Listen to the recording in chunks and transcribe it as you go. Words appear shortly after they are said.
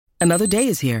Another day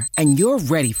is here, and you're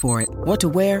ready for it. What to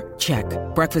wear? Check.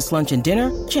 Breakfast, lunch, and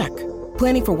dinner? Check.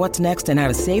 Planning for what's next and how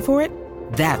to save for it?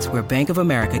 That's where Bank of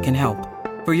America can help.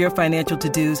 For your financial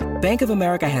to-dos, Bank of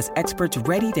America has experts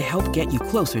ready to help get you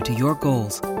closer to your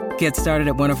goals. Get started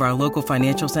at one of our local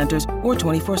financial centers or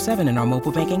 24/7 in our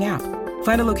mobile banking app.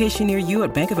 Find a location near you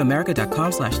at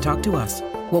bankofamerica.com/talktous.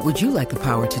 What would you like the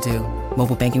power to do?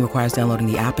 Mobile banking requires downloading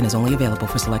the app and is only available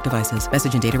for select devices.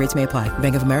 Message and data rates may apply.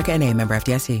 Bank of America N.A., member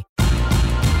FDIC.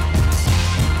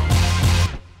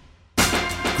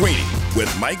 Greeny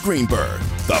with Mike Greenberg,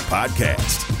 the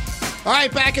podcast. All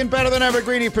right, back in Better Than Ever,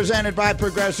 Greeny, presented by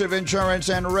Progressive Insurance,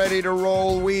 and ready to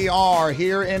roll. We are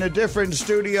here in a different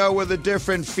studio with a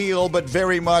different feel, but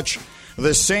very much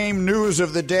the same news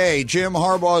of the day. Jim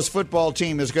Harbaugh's football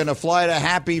team is going to fly to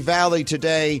Happy Valley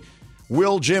today.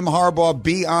 Will Jim Harbaugh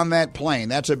be on that plane?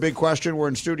 That's a big question. We're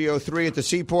in Studio 3 at the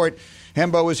Seaport.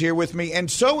 Hembo is here with me,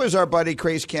 and so is our buddy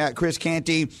Chris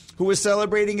Canty, who is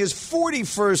celebrating his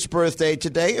 41st birthday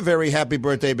today. A very happy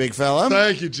birthday, big fella.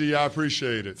 Thank you, G. I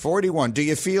appreciate it. 41. Do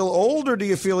you feel old or do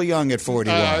you feel young at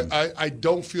 41? I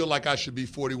don't feel like I should be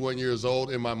 41 years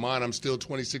old. In my mind, I'm still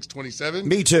 26, 27.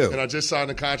 Me too. And I just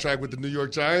signed a contract with the New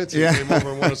York Giants and came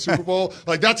over and won a Super Bowl.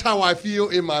 Like, that's how I feel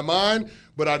in my mind.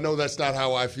 But I know that's not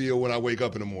how I feel when I wake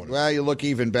up in the morning. Well, you look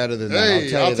even better than that.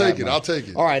 Hey, I'll take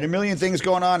it. All right, a million things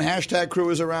going on. Hashtag crew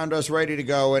is around us, ready to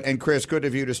go. And Chris, good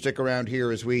of you to stick around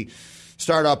here as we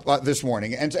start up this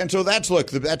morning. And so that's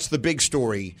the big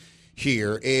story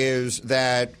here is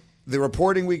that the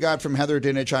reporting we got from Heather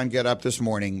Dinich on Get Up this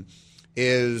morning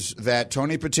is that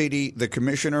Tony Petitti, the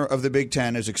commissioner of the Big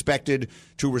Ten, is expected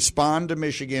to respond to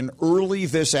Michigan early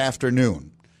this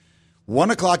afternoon.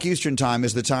 1 o'clock Eastern time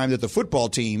is the time that the football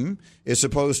team is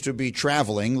supposed to be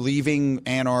traveling, leaving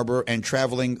Ann Arbor and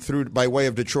traveling through by way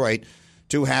of Detroit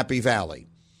to Happy Valley.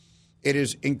 It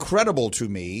is incredible to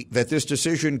me that this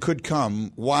decision could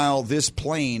come while this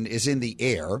plane is in the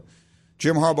air.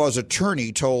 Jim Harbaugh's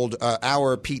attorney told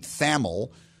our Pete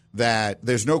Thamel that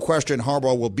there's no question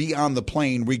Harbaugh will be on the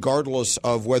plane regardless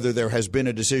of whether there has been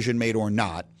a decision made or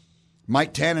not.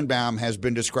 Mike Tannenbaum has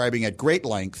been describing at great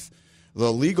length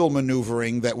the legal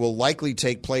maneuvering that will likely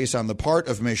take place on the part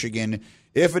of Michigan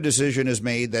if a decision is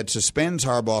made that suspends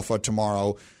Harbaugh for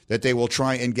tomorrow, that they will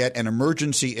try and get an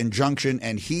emergency injunction.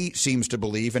 And he seems to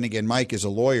believe, and again, Mike is a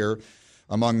lawyer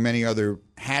among many other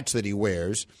hats that he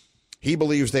wears, he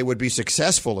believes they would be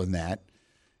successful in that.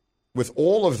 With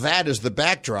all of that as the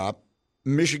backdrop,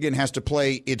 Michigan has to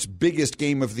play its biggest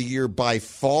game of the year by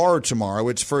far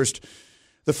tomorrow.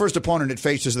 The first opponent it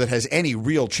faces that has any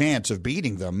real chance of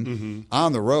beating them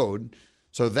on the road.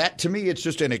 So that, to me, it's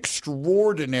just an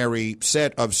extraordinary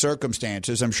set of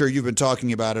circumstances. I'm sure you've been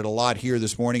talking about it a lot here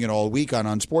this morning and all week on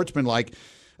Unsportsmanlike.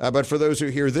 But for those who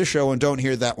hear this show and don't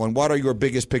hear that one, what are your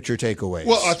biggest picture takeaways?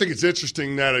 Well, I think it's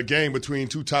interesting that a game between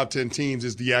two top 10 teams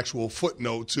is the actual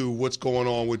footnote to what's going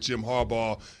on with Jim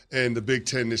Harbaugh and the Big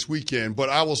Ten this weekend. But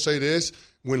I will say this,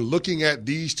 when looking at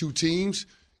these two teams,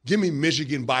 give me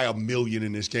Michigan by 1 million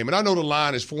in this game. And I know the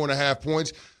line is 4.5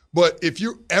 points, but if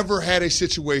you ever had a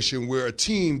situation where a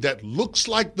team that looks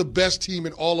like the best team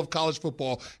in all of college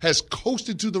football has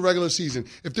coasted to the regular season,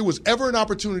 if there was ever an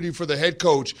opportunity for the head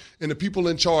coach and the people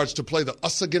in charge to play the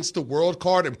us against the world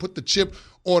card and put the chip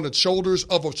on the shoulders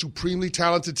of a supremely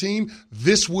talented team,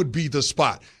 this would be the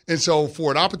spot. And so for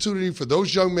an opportunity for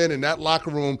those young men in that locker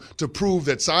room to prove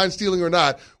that, sign stealing or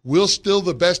not, we're still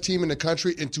the best team in the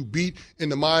country, and to beat, in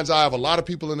the mind's eye of a lot of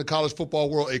people in the college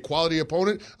football world, a quality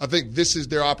opponent, I think this is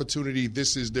their opportunity.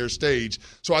 This is their stage.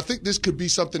 So I think this could be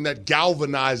something that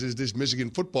galvanizes this Michigan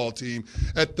football team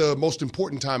at the most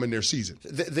important time in their season.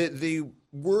 The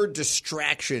word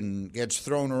distraction gets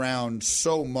thrown around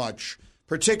so much,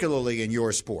 particularly in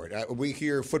your sport. We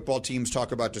hear football teams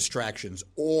talk about distractions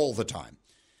all the time.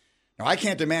 Now, I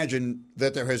can't imagine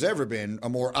that there has ever been a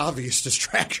more obvious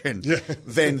distraction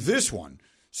than this one.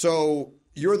 So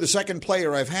you're the second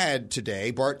player I've had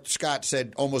today. Bart Scott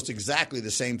said almost exactly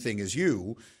the same thing as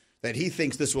you, that he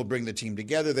thinks this will bring the team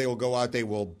together. They will go out. They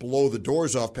will blow the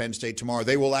doors off Penn State tomorrow.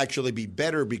 They will actually be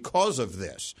better because of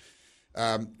this.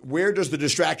 Where does the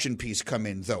distraction piece come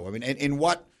in, though? I mean, in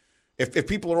what – if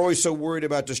people are always so worried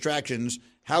about distractions,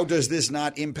 how does this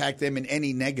not impact them in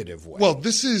any negative way? Well,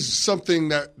 this is something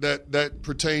that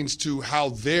pertains to how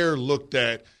they're looked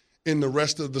at in the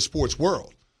rest of the sports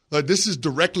world. This is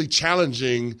directly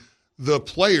challenging the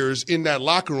players in that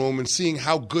locker room and seeing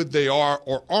how good they are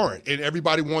or aren't. And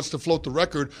everybody wants to float the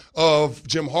record of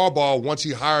Jim Harbaugh once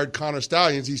he hired Connor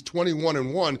Stallions. He's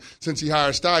 21-1 since he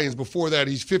hired Stallions. Before that,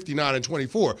 he's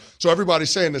 59-24. So everybody's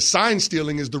saying the sign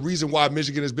stealing is the reason why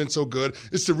Michigan has been so good.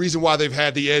 It's the reason why they've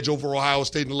had the edge over Ohio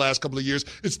State in the last couple of years.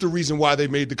 It's the reason why they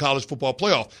made the college football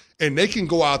playoff. And they can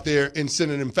go out there and send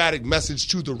an emphatic message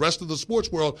to the rest of the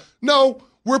sports world. No,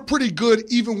 we're pretty good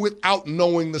even without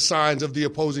knowing the signs of the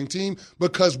opposing team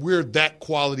because we're that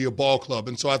quality of ball club.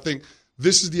 And so I think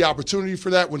this is the opportunity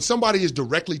for that. When somebody is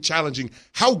directly challenging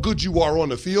how good you are on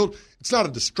the field, it's not a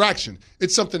distraction.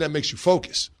 It's something that makes you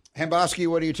focus. Hambosky,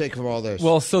 what do you take from all this?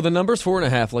 Well, so the number's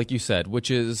 4.5, like you said,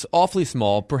 which is awfully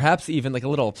small, perhaps even like a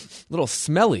little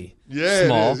smelly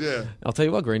small. It is, yeah. I'll tell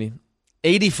you what, Greeny,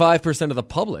 85% of the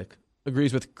public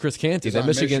agrees with Chris Canty that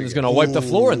Michigan is going to wipe the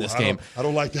floor in this game. I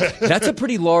don't like that. That's a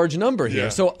pretty large number here. Yeah.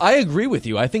 So I agree with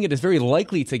you. I think it is very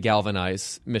likely to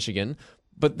galvanize Michigan.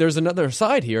 But there's another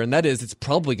side here, and that is it's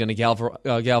probably going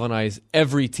to galvanize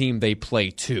every team they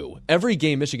play too. Every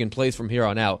game Michigan plays from here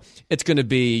on out, it's going to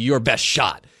be your best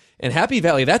shot. And Happy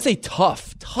Valley, that's a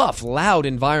tough, loud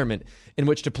environment in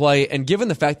which to play. And given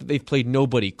the fact that they've played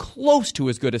nobody close to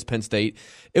as good as Penn State,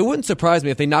 it wouldn't surprise me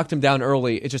if they knocked him down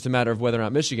early. It's just a matter of whether or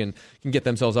not Michigan can get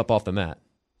themselves up off the mat.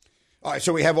 All right,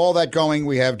 so we have all that going.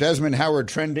 We have Desmond Howard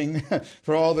trending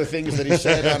for all the things that he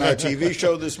said on our TV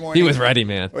show this morning. He was ready,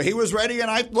 man. He was ready, and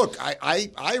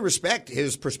I respect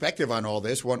his perspective on all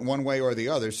this, one way or the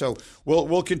other. So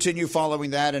we'll continue following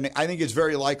that, and I think it's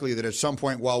very likely that at some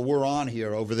point while we're on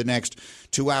here over the next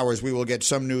 2 hours, we will get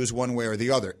some news one way or the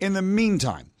other. In the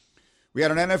meantime, we had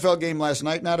an NFL game last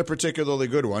night, not a particularly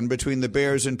good one, between the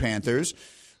Bears and Panthers.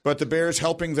 But the Bears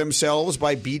helping themselves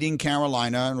by beating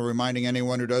Carolina and reminding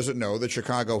anyone who doesn't know that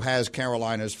Chicago has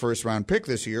Carolina's first-round pick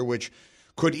this year, which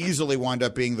could easily wind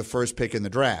up being the first pick in the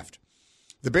draft.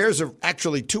 The Bears are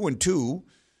actually 2-2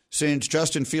 since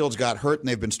Justin Fields got hurt, and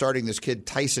they've been starting this kid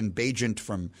Tyson Bagent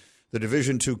from the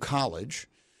Division II college.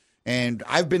 And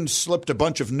I've been slipped a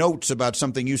bunch of notes about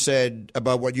something you said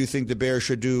about what you think the Bears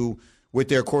should do with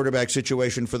their quarterback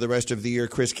situation for the rest of the year.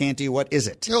 Chris Canty, what is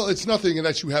it? You know, it's nothing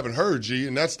that you haven't heard, G,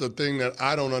 and that's the thing that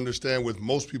I don't understand with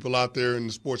most people out there in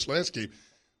the sports landscape.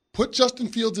 Put Justin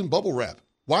Fields in bubble wrap.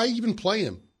 Why even play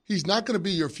him? He's not going to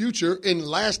be your future, and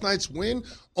last night's win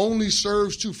only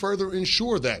serves to further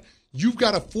ensure that. You've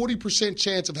got a 40%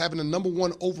 chance of having a number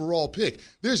one overall pick.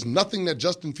 There's nothing that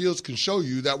Justin Fields can show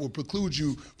you that will preclude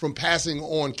you from passing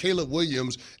on Caleb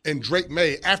Williams and Drake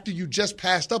May after you just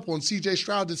passed up on C.J.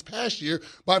 Stroud this past year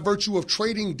by virtue of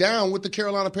trading down with the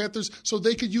Carolina Panthers so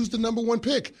they could use the number one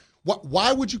pick.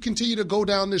 Why would you continue to go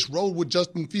down this road with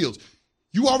Justin Fields?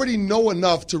 You already know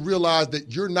enough to realize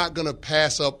that you're not going to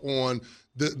pass up on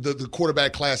the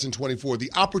quarterback class in 24.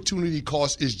 The opportunity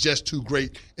cost is just too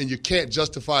great, and you can't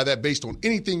justify that based on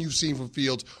anything you've seen from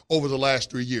Fields over the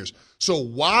last 3 years. So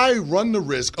why run the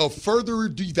risk of further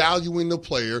devaluing the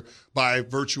player by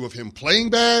virtue of him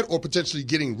playing bad or potentially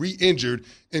getting re-injured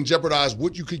and jeopardize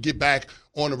what you could get back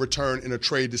on a return in a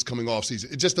trade this coming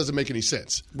offseason? It just doesn't make any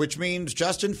sense. Which means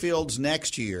Justin Fields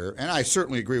next year, and I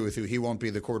certainly agree with you, he won't be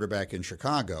the quarterback in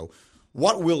Chicago.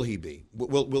 What will he be?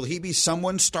 Will he be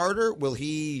someone's starter? Will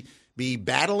he be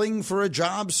battling for a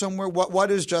job somewhere? What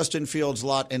is Justin Fields'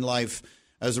 lot in life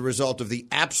as a result of the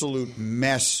absolute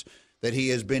mess that he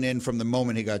has been in from the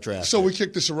moment he got drafted? So we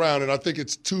kick this around, and I think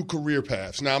it's two career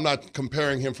paths. Now, I'm not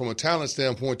comparing him from a talent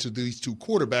standpoint to these two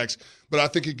quarterbacks, but I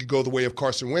think it could go the way of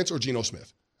Carson Wentz or Geno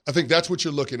Smith. I think that's what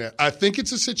you're looking at. I think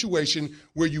it's a situation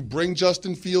where you bring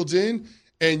Justin Fields in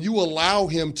and you allow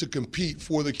him to compete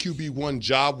for the QB1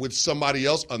 job with somebody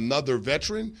else, another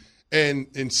veteran,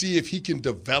 and see if he can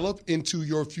develop into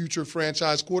your future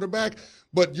franchise quarterback.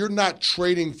 But you're not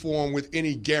trading for him with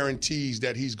any guarantees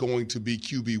that he's going to be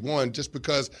QB1 just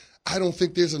because I don't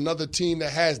think there's another team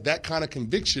that has that kind of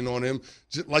conviction on him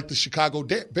like the Chicago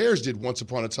Bears did once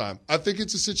upon a time. I think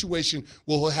it's a situation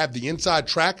where he'll have the inside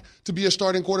track to be a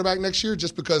starting quarterback next year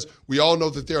just because we all know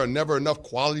that there are never enough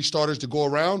quality starters to go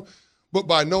around. But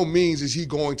by no means is he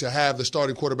going to have the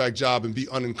starting quarterback job and be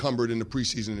unencumbered in the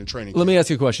preseason and training. Let me ask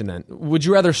you a question then. Would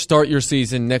you rather start your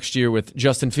season next year with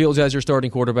Justin Fields as your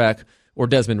starting quarterback or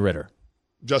Desmond Ridder?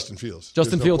 Justin Fields.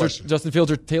 Justin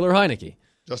Fields or Taylor Heineke?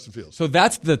 Justin Fields. So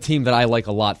that's the team that I like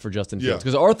a lot for Justin Fields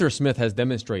because Arthur Smith has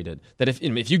demonstrated that if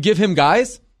you give him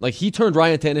guys, like he turned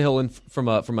Ryan Tannehill in from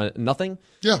a nothing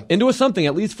into a something,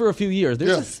 at least for a few years.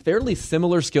 There's a fairly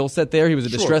similar skill set there. He was a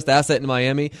distressed asset in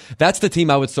Miami. That's the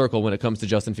team I would circle when it comes to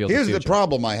Justin Fields. Here's the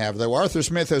problem I have, though. Arthur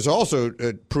Smith has also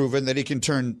proven that he can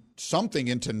turn something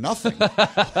into nothing.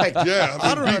 I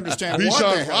don't understand what the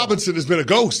Bijan hell. Robinson has been a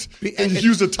ghost, and you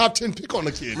used a top 10 pick on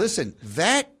the kid. Listen,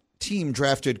 that team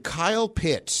drafted Kyle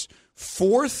Pitts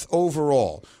 4th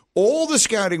overall. All the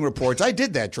scouting reports, I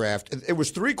did that draft. It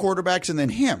was 3 quarterbacks and then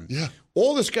him. Yeah.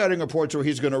 All the scouting reports were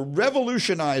he's going to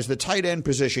revolutionize the tight end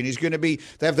position. He's going to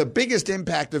have the biggest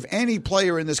impact of any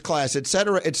player in this class, et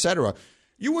cetera, et cetera.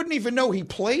 You wouldn't even know he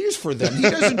plays for them. He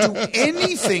doesn't do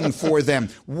anything for them.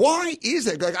 Why is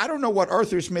that? Like, I don't know what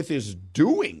Arthur Smith is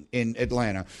doing in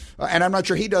Atlanta, and I'm not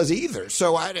sure he does either.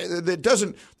 So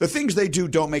the things they do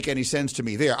don't make any sense to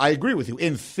me there. I agree with you.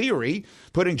 In theory,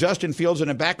 putting Justin Fields in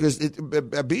the back,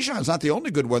 Bijan's not the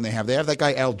only good one they have. They have that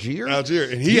guy Algier.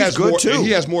 And he's has good more, too. And he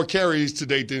has more carries to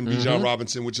date than Bijan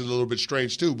Robinson, which is a little bit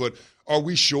strange too. But are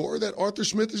we sure that Arthur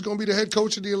Smith is going to be the head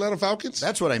coach of the Atlanta Falcons?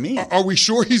 That's what I mean. Are we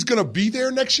sure he's going to be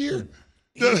there next year?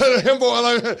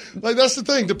 Like that's the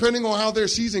thing. Depending on how their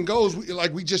season goes,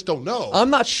 we just don't know. I'm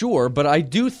not sure, but I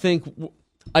do think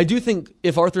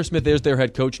if Arthur Smith is their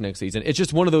head coach next season, it's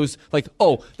just one of those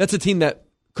that's a team that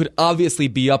could obviously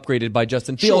be upgraded by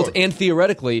Justin Fields. Sure. And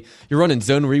theoretically, you're running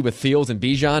zone read with Fields and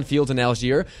Bijan, Fields and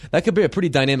Algier. That could be a pretty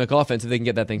dynamic offense if they can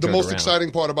get that thing turned around. The most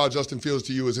exciting part about Justin Fields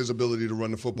to you is his ability to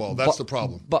run the football. That's the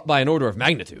problem. But by an order of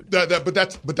magnitude. But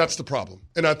that's the problem.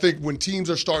 And I think when teams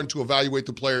are starting to evaluate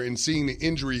the player and seeing the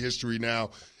injury history now,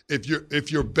 if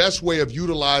your best way of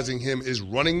utilizing him is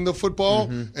running the football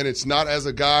and it's not as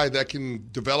a guy that can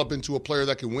develop into a player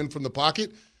that can win from the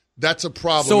pocket, that's a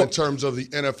problem in terms of the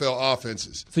NFL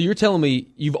offenses. So you're telling me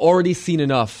you've already seen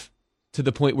enough to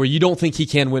the point where you don't think he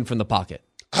can win from the pocket?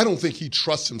 I don't think he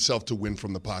trusts himself to win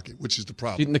from the pocket, which is the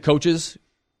problem. Do you think the coaches?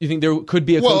 You think there could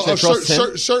be a coach that trusts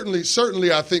him?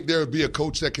 Certainly, I think there would be a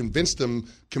coach that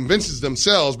convinces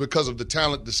themselves because of the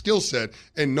talent, the skill set,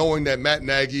 and knowing that Matt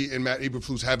Nagy and Matt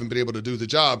Eberflus haven't been able to do the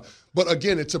job. But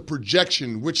again, it's a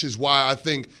projection, which is why I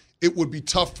think it would be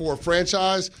tough for a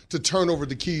franchise to turn over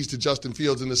the keys to Justin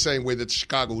Fields in the same way that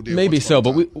Chicago did. Maybe so,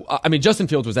 but Justin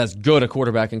Fields was as good a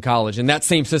quarterback in college in that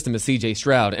same system as C.J.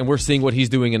 Stroud, and we're seeing what he's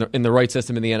doing in the right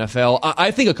system in the NFL. I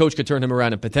think a coach could turn him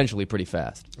around and potentially pretty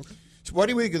fast. Okay. So what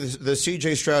do you think of the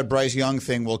C.J. Stroud, Bryce Young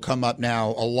thing will come up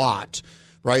now a lot.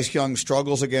 Bryce Young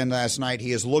struggles again last night.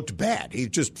 He has looked bad. He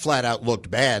just flat out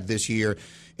looked bad this year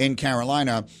in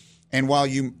Carolina. And while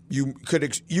you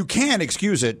can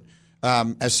excuse it,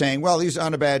 as saying, well, he's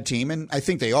on a bad team, and I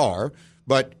think they are,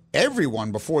 but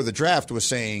everyone before the draft was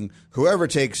saying whoever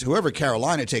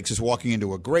Carolina takes is walking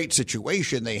into a great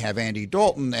situation. They have Andy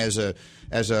Dalton as a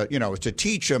to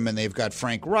teach them, and they've got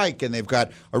Frank Reich, and they've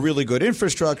got a really good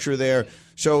infrastructure there.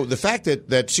 So the fact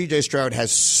that C.J. Stroud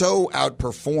has so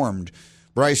outperformed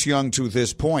Bryce Young to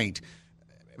this point,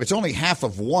 it's only half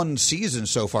of one season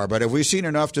so far, but have we seen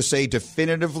enough to say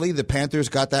definitively the Panthers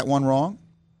got that one wrong?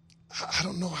 I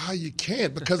don't know how you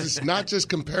can, because it's not just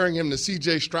comparing him to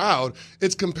C.J. Stroud.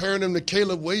 It's comparing him to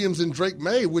Caleb Williams and Drake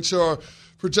May, which are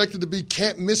projected to be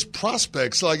can't-miss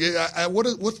prospects. Like,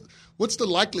 what's the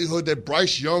likelihood that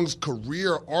Bryce Young's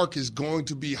career arc is going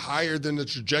to be higher than the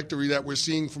trajectory that we're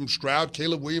seeing from Stroud,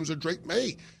 Caleb Williams, or Drake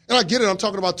May? And I get it. I'm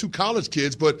talking about 2 college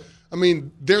kids, but, I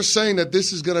mean, they're saying that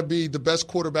this is going to be the best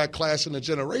quarterback class in a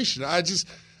generation. I just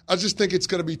think it's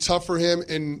going to be tough for him,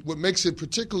 and what makes it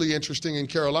particularly interesting in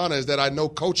Carolina is that I know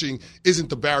coaching isn't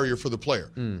the barrier for the player.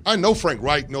 I know Frank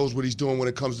Reich knows what he's doing when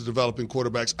it comes to developing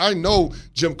quarterbacks. I know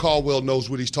Jim Caldwell knows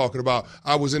what he's talking about.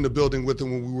 I was in the building with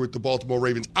him when we were at the Baltimore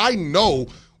Ravens. I know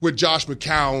what Josh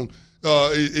McCown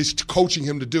is coaching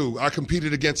him to do. I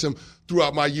competed against him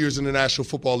throughout my years in the National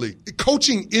Football League.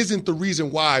 Coaching isn't the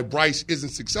reason why Bryce isn't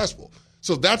successful.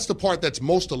 So that's the part that's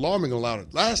most alarming about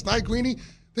it. Last night, Greeny,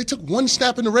 they took 1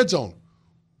 snap in the red zone.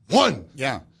 1.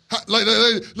 Yeah.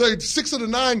 Like 6 of the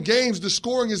 9 games, the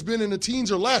scoring has been in the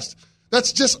teens or less.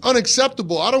 That's just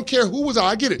unacceptable. I don't care who was out.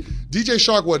 I get it. DJ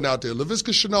Shark wasn't out there.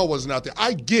 Laviska Shenault wasn't out there.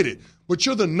 I get it. But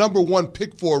you're the number 1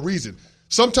 pick for a reason.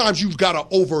 Sometimes you've got to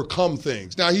overcome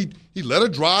things. Now, he led a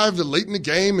drive late in the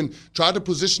game and tried to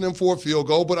position him for a field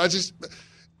goal, but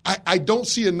I don't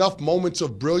see enough moments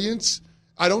of brilliance.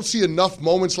 I don't see enough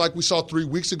moments like we saw 3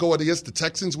 weeks ago against the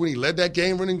Texans when he led that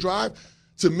game-winning drive,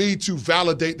 to me, to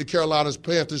validate the Carolina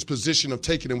Panthers' position of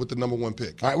taking him with the number 1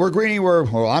 pick. All right,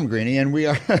 I'm Greeny, and we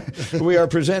are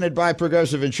presented by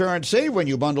Progressive Insurance. Save when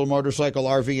you bundle motorcycle,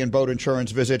 RV, and boat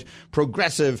insurance. Visit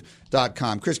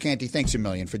Progressive.com. Chris Canty, thanks a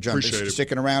million for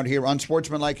sticking around here.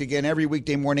 Unsportsmanlike again every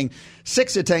weekday morning,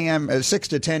 6 to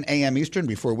 10 a.m. Eastern,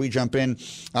 before we jump in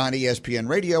on ESPN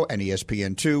Radio and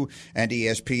ESPN2 and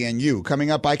ESPNU. Coming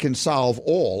up, I can solve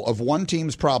all of one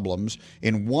team's problems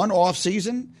in one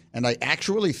offseason, and I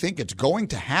actually think it's going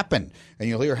to happen. And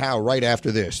you'll hear how right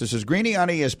after this. This is Greeny on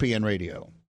ESPN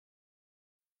Radio.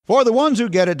 For the ones who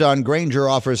get it done, Grainger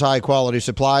offers high-quality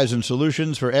supplies and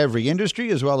solutions for every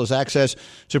industry, as well as access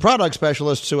to product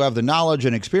specialists who have the knowledge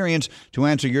and experience to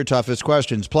answer your toughest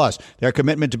questions. Plus, their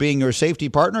commitment to being your safety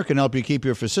partner can help you keep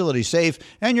your facility safe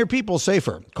and your people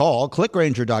safer. Call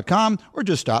clickgrainger.com or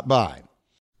just stop by.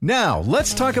 Now,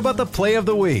 let's talk about the play of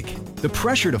the week. The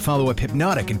pressure to follow up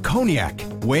Hypnotic and Cognac,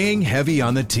 weighing heavy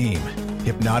on the team.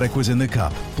 Hypnotic was in the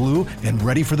cup, blue, and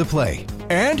ready for the play.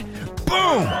 And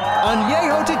boom!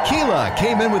 Añejo Tequila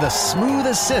came in with a smooth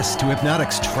assist to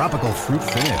Hypnotic's tropical fruit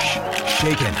finish.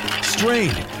 Shaken,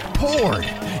 strained, poured.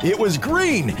 It was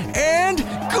green and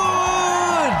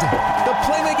good! The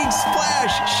playmaking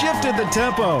splash shifted the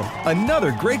tempo.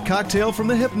 Another great cocktail from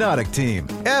the Hypnotic team.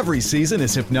 Every season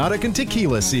is Hypnotic and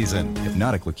Tequila season.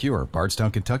 Hypnotic Liqueur,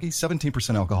 Bardstown, Kentucky,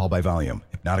 17% alcohol by volume.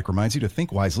 Hypnotic reminds you to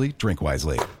think wisely, drink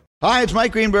wisely. Hi, it's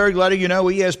Mike Greenberg letting you know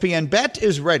ESPN Bet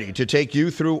is ready to take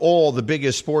you through all the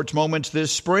biggest sports moments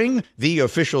this spring. The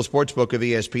official sportsbook of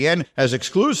ESPN has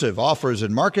exclusive offers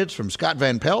and markets from Scott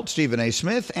Van Pelt, Stephen A.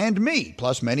 Smith, and me,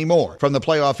 plus many more. From the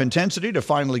playoff intensity to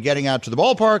finally getting out to the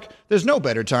ballpark, there's no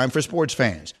better time for sports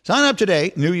fans. Sign up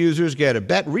today. New users get a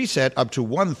bet reset up to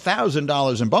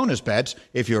 $1,000 in bonus bets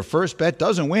if your first bet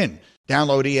doesn't win.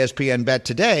 Download ESPN Bet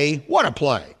today. What a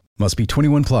play. Must be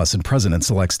 21 plus and present in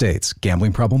select states.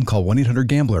 Gambling problem? Call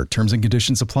 1-800-GAMBLER. Terms and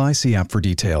conditions apply. See app for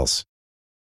details.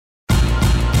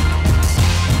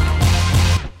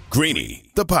 Greeny,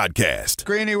 the podcast.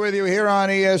 Greeny with you here on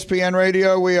ESPN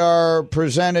Radio. We are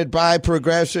presented by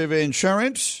Progressive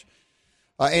Insurance.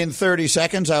 In 30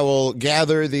 seconds, I will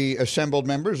gather the assembled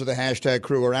members of the hashtag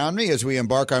crew around me as we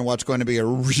embark on what's going to be a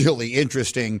really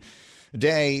interesting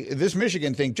day. This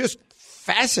Michigan thing just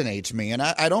fascinates me, and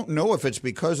I don't know if it's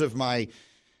because of my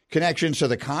connections to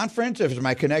the conference, if it's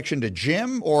my connection to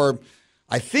Jim, or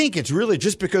I think it's really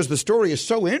just because the story is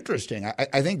so interesting.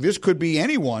 I think this could be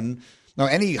anyone,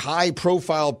 any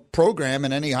high-profile program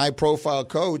and any high-profile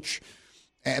coach,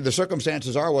 and the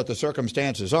circumstances are what the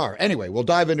circumstances are. Anyway, we'll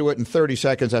dive into it in 30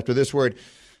 seconds after this word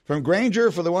from Grainger.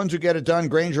 For the ones who get it done,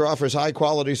 Grainger offers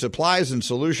high-quality supplies and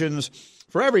solutions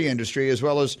for every industry, as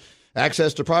well as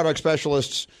access to product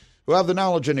specialists who have the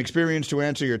knowledge and experience to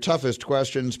answer your toughest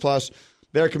questions. Plus,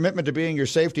 their commitment to being your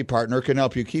safety partner can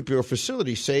help you keep your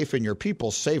facility safe and your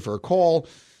people safer. Call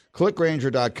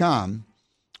clickgrainger.com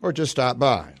or just stop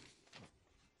by.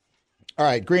 All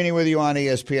right, Greeny with you on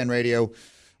ESPN Radio.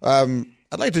 I'd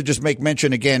like to just make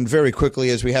mention again very quickly,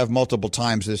 as we have multiple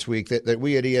times this week, that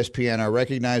we at ESPN are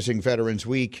recognizing Veterans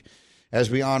Week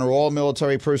as we honor all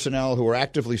military personnel who are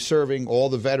actively serving, all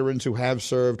the veterans who have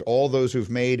served, all those who've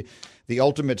made the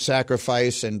ultimate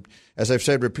sacrifice, and as I've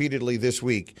said repeatedly this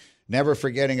week, never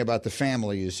forgetting about the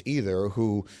families either,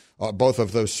 who both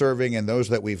of those serving and those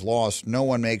that we've lost. No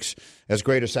one makes as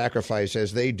great a sacrifice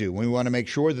as they do. We want to make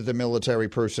sure that the military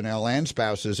personnel and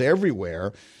spouses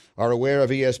everywhere are aware of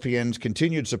ESPN's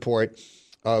continued support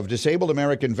of Disabled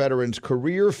American Veterans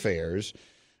Career Fairs.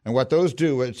 And what those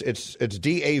do, it's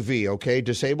DAV, okay,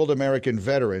 Disabled American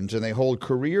Veterans, and they hold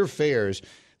career fairs.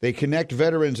 They connect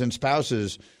veterans and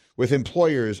spouses with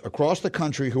employers across the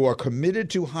country who are committed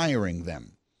to hiring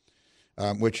them,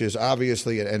 which is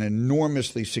obviously an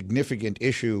enormously significant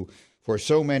issue for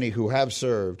so many who have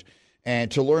served. And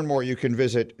to learn more, you can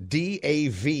visit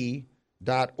DAV.org.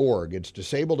 It's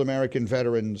Disabled American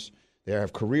Veterans. They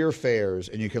have career fairs,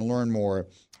 and you can learn more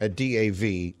at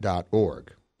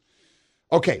DAV.org.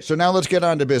 Okay, so now let's get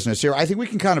on to business here. I think we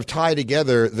can kind of tie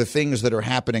together the things that are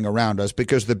happening around us,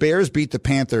 because the Bears beat the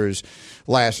Panthers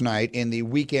last night in the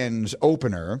weekend's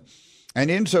opener,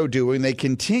 and in so doing, they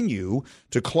continue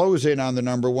to close in on the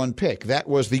number one pick. That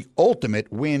was the ultimate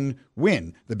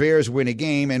win-win. The Bears win a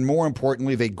game, and more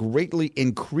importantly, they greatly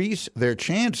increase their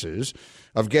chances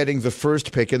of getting the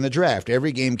first pick in the draft.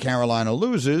 Every game Carolina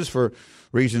loses, for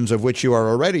reasons of which you are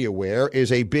already aware,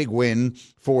 is a big win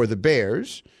for the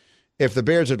Bears. If the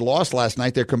Bears had lost last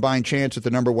night, their combined chance at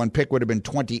the number one pick would have been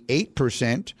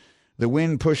 28%. The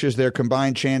win pushes their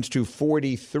combined chance to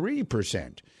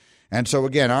 43%. And so,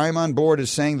 again, I'm on board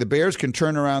as saying the Bears can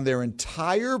turn around their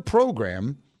entire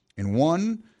program in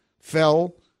one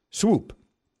fell swoop.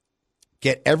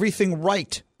 Get everything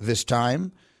right this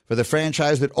time for the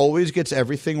franchise that always gets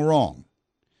everything wrong.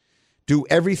 Do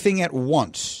everything at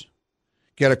once.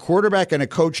 Get a quarterback and a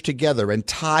coach together and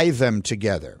tie them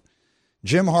together.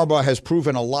 Jim Harbaugh has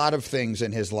proven a lot of things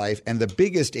in his life, and the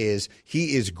biggest is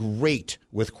he is great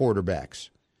with quarterbacks.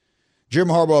 Jim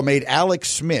Harbaugh made Alex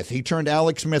Smith. He turned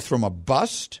Alex Smith from a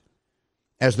bust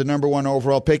as the number one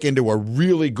overall pick into a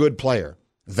really good player.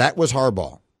 That was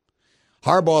Harbaugh.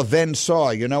 Harbaugh then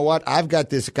saw, you know what, I've got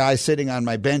this guy sitting on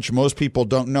my bench most people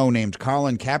don't know named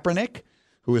Colin Kaepernick,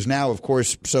 who is now, of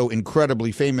course, so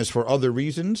incredibly famous for other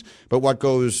reasons. But what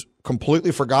goes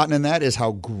completely forgotten in that is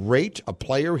how great a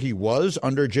player he was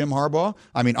under Jim Harbaugh.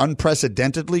 I mean,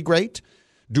 unprecedentedly great.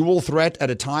 Dual threat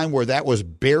at a time where that was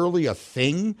barely a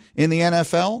thing in the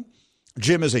NFL.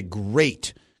 Jim is a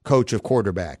great coach of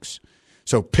quarterbacks.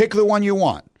 So pick the one you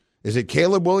want. Is it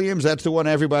Caleb Williams? That's the one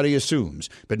everybody assumes.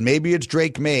 But maybe it's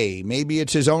Drake May. Maybe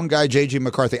it's his own guy, J.J.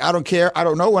 McCarthy. I don't care. I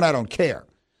don't know when I don't care.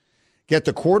 Get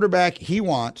the quarterback he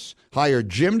wants. Hire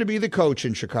Jim to be the coach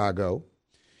in Chicago.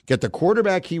 Get the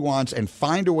quarterback he wants and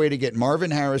find a way to get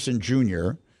Marvin Harrison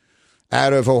Jr.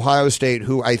 out of Ohio State,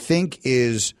 who I think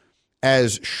is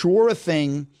as sure a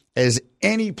thing as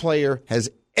any player has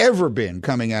ever been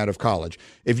coming out of college.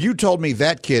 If you told me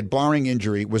that kid, barring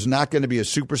injury, was not going to be a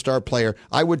superstar player,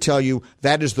 I would tell you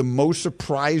that is the most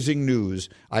surprising news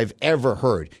I've ever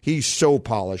heard. He's so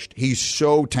polished. He's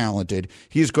so talented.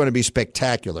 He's going to be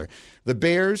spectacular. The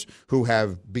Bears, who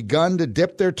have begun to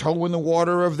dip their toe in the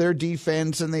water of their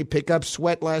defense and they pick up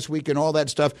sweat last week and all that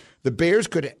stuff, the Bears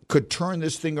could turn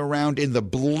this thing around in the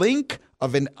blink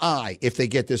of an eye if they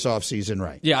get this offseason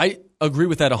right. Yeah, I agree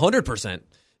with that 100%.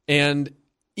 And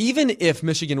even if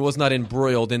Michigan was not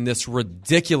embroiled in this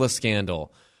ridiculous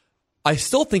scandal, I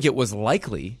still think it was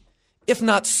likely, if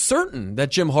not certain,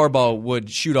 that Jim Harbaugh would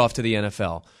shoot off to the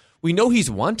NFL. We know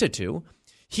he's wanted to.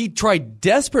 He tried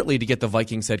desperately to get the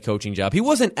Vikings head coaching job. He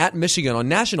wasn't at Michigan on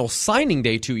National Signing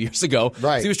Day 2 years ago.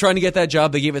 Right. He was trying to get that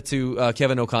job. They gave it to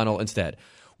Kevin O'Connell instead.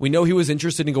 We know he was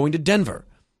interested in going to Denver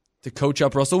to coach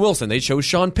up Russell Wilson. They chose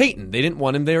Sean Payton. They didn't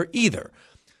want him there either.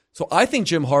 So I think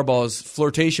Jim Harbaugh's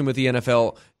flirtation with the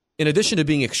NFL, in addition to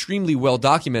being extremely well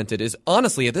documented, is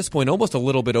honestly at this point almost a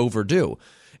little bit overdue.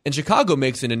 And Chicago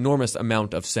makes an enormous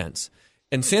amount of sense.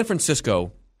 In San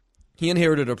Francisco, he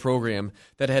inherited a program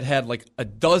that had like a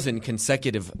dozen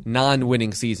consecutive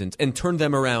non-winning seasons and turned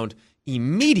them around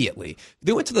immediately.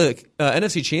 They went to the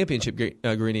NFC Championship,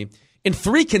 Greeny, in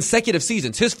 3 consecutive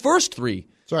seasons, his first 3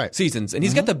 seasons. And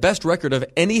he's got the best record of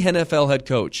any NFL head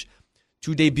coach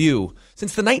to debut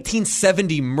since the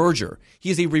 1970 merger.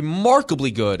 He is a remarkably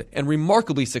good and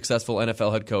remarkably successful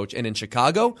NFL head coach. And in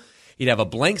Chicago, he'd have a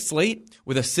blank slate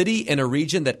with a city and a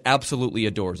region that absolutely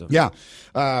adores him. Yeah.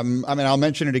 I mean, I'll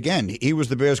mention it again. He was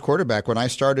the Bears quarterback when I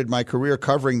started my career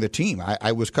covering the team.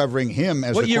 I was covering him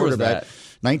as what the year quarterback. Was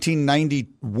that?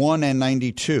 1991 and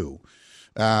 92.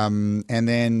 And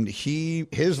then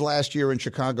his last year in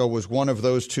Chicago was one of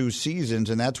those 2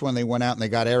 seasons, and that's when they went out and they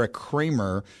got Eric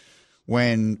Kramer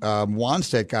when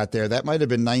Wanstead got there. That might have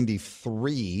been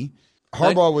 93.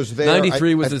 Harbaugh was there.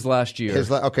 93 was his last year.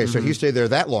 So he stayed there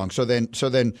that long. So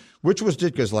then, which was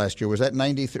Ditka's last year? Was that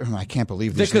 93? I can't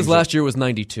believe this. Ditka's last year was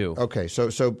 92. Okay, so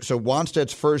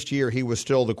Wanstead's first year, he was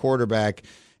still the quarterback,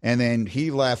 and then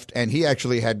he left, and he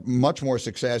actually had much more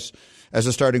success as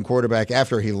a starting quarterback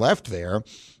after he left there.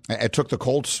 It took the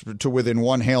Colts to within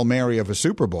one Hail Mary of a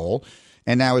Super Bowl,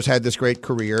 and now has had this great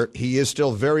career. He is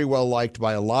still very well liked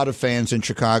by a lot of fans in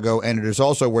Chicago, and it is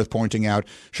also worth pointing out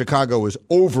Chicago is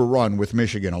overrun with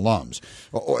Michigan alums,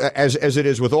 as it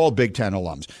is with all Big Ten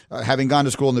alums. Having gone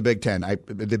to school in the Big Ten,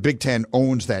 the Big Ten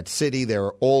owns that city. There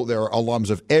are alums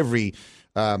of every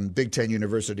Big Ten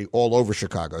university all over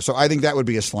Chicago. So I think that would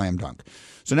be a slam dunk.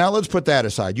 So now let's put that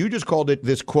aside. You just called it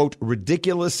this, quote,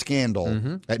 ridiculous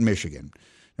scandal at Michigan.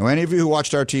 Now, any of you who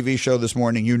watched our TV show this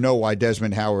morning, you know why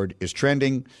Desmond Howard is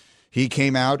trending. He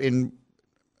came out in,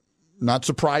 not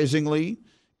surprisingly,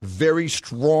 very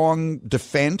strong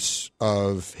defense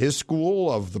of his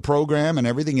school, of the program, and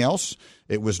everything else.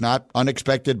 It was not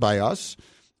unexpected by us.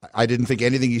 I didn't think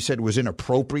anything he said was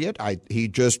inappropriate. He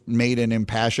just made an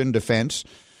impassioned defense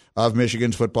of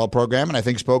Michigan's football program, and I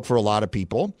think spoke for a lot of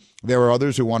people. There are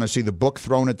others who want to see the book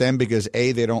thrown at them because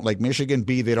A, they don't like Michigan,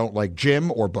 B, they don't like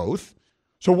Jim, or both.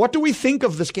 So what do we think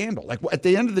of the scandal? Like, at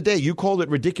the end of the day, you called it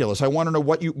ridiculous. I want to know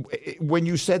when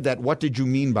you said that, what did you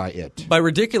mean by it? By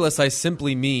ridiculous, I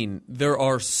simply mean there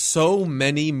are so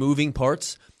many moving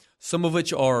parts, some of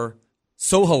which are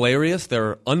so hilarious,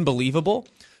 they're unbelievable.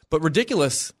 But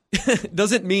ridiculous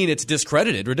doesn't mean it's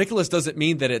discredited. Ridiculous doesn't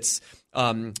mean that it's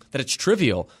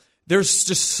trivial. There's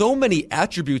just so many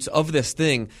attributes of this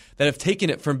thing that have taken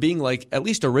it from being, like, at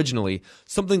least originally,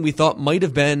 something we thought might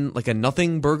have been like a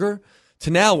nothing burger, to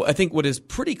now, I think, what is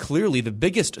pretty clearly the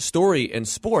biggest story in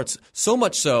sports, so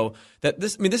much so that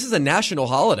this is a national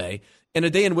holiday and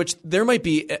a day in which there might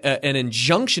be an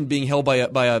injunction being held by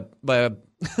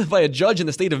a judge in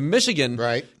the state of Michigan,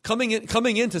 right, coming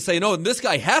in to say, no, this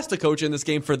guy has to coach in this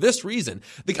game for this reason.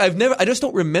 I just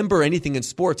don't remember anything in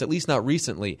sports, at least not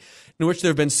recently, in which there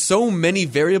have been so many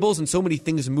variables and so many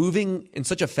things moving in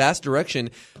such a fast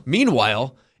direction.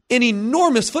 Meanwhile, an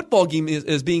enormous football game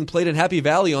is being played in Happy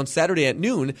Valley on Saturday at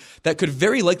noon that could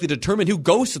very likely determine who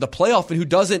goes to the playoff and who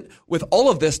doesn't, with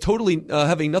all of this totally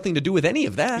having nothing to do with any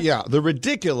of that. Yeah, the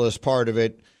ridiculous part of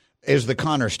it is the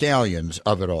Connor Stallions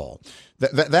of it all.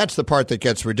 That's the part that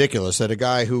gets ridiculous, that a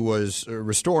guy who was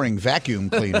restoring vacuum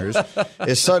cleaners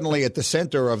is suddenly at the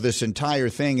center of this entire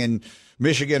thing, and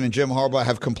Michigan and Jim Harbaugh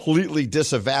have completely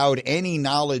disavowed any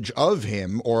knowledge of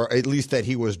him, or at least that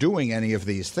he was doing any of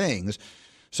these things.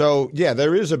 So, yeah,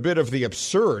 there is a bit of the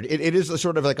absurd. It is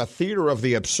sort of like a theater of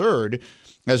the absurd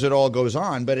as it all goes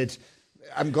on, but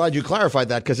I'm glad you clarified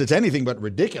that, because it's anything but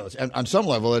ridiculous. And on some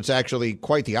level, it's actually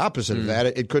quite the opposite of that.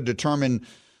 It could determine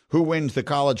who wins the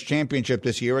college championship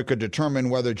this year. It could determine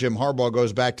whether Jim Harbaugh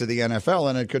goes back to the NFL,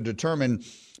 and it could determine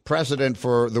precedent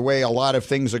for the way a lot of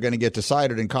things are going to get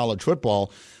decided in college football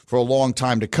for a long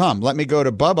time to come. Let me go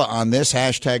to Bubba on this.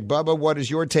 Hashtag Bubba, what is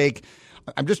your take?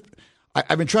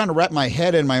 I've been trying to wrap my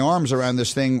head and my arms around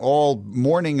this thing all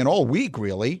morning and all week,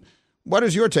 really. What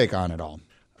is your take on it all?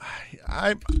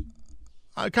 I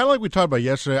kind of like we talked about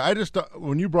yesterday. I just,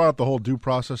 when you brought up the whole due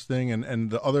process thing and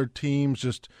the other teams,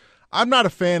 I'm not a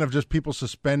fan of just people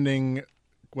suspending,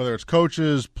 whether it's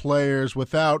coaches, players,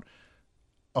 without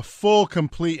a full,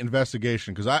 complete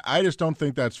investigation, because I just don't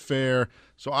think that's fair.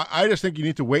 So I just think you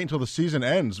need to wait until the season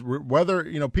ends. Whether,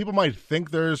 people might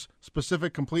think there's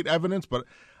specific, complete evidence, but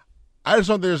I just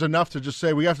don't think there's enough to just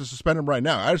say we have to suspend him right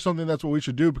now. I just don't think that's what we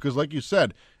should do, because like you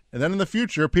said, and then in the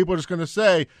future, people are just going to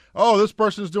say, oh, this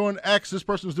person's doing X, this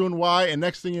person's doing Y, and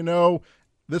next thing you know,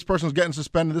 this person's getting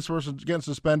suspended, this person's getting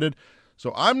suspended.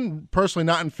 So I'm personally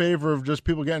not in favor of just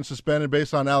people getting suspended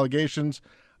based on allegations.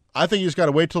 I think you just got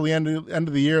to wait till the end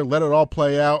of the year, let it all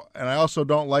play out, and I also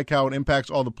don't like how it impacts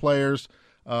all the players.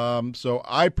 So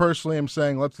I personally am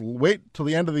saying let's wait till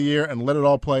the end of the year and let it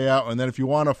all play out, and then if you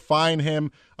want to fine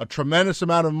him a tremendous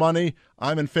amount of money,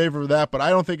 I'm in favor of that, but I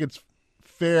don't think it's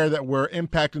fair that we're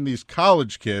impacting these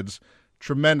college kids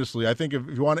tremendously. I think if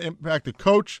you want to impact the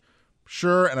coach,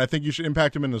 sure, and I think you should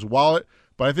impact him in his wallet,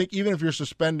 but I think even if you're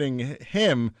suspending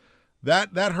him,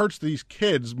 that hurts these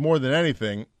kids more than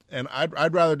anything. And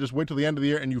I'd rather just wait till the end of the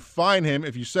year and you fine him.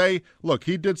 If you say, look,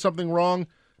 he did something wrong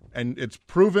and it's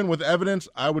proven with evidence,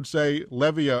 I would say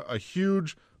levy a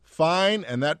huge fine,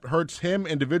 and that hurts him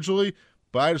individually.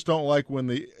 But I just don't like when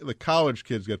the college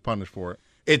kids get punished for it.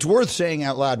 It's worth saying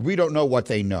out loud, we don't know what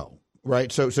they know,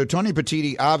 right? So Tony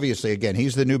Petitti, obviously, again,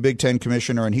 he's the new Big Ten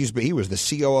commissioner, and he was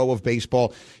the COO of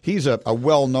baseball. He's a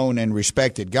well-known and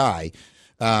respected guy.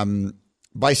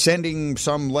 By sending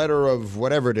some letter of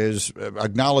whatever it is,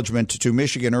 acknowledgement to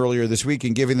Michigan earlier this week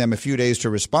and giving them a few days to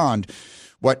respond,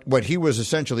 what he was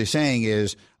essentially saying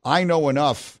is, I know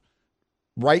enough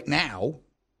right now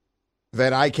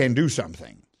that I can do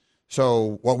something.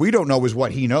 So what we don't know is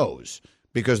what he knows,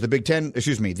 because the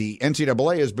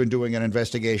NCAA has been doing an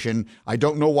investigation. I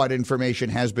don't know what information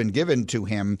has been given to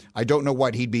him. I don't know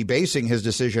what he'd be basing his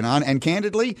decision on. And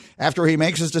candidly, after he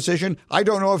makes his decision, I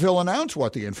don't know if he'll announce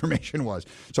what the information was.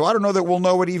 So I don't know that we'll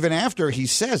know it even after he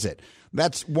says it.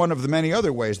 That's one of the many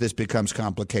other ways this becomes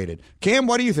complicated. Cam,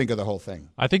 what do you think of the whole thing?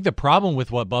 I think the problem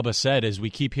with what Bubba said is we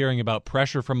keep hearing about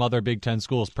pressure from other Big Ten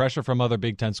schools.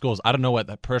 I don't know what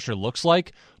that pressure looks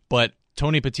like, but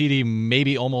Tony Petitti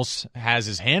maybe almost has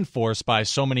his hand forced by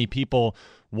so many people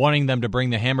wanting them to bring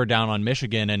the hammer down on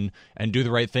Michigan and do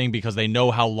the right thing because they know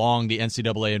how long the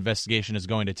NCAA investigation is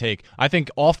going to take. I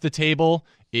think off the table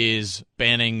is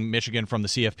banning Michigan from the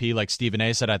CFP, like Stephen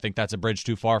A. said. I think that's a bridge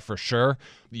too far for sure.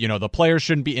 The players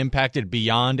shouldn't be impacted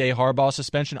beyond a Harbaugh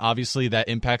suspension. Obviously, that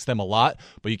impacts them a lot,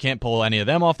 but you can't pull any of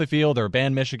them off the field or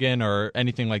ban Michigan or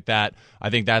anything like that. I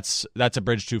think that's a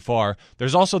bridge too far.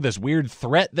 There's also this weird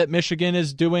threat that Michigan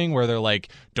is doing where they're like,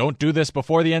 don't do this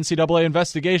before the NCAA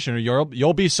investigation or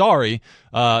you'll be sorry.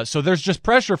 So there's just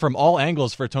pressure from all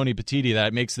angles for Tony Petitti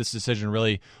that makes this decision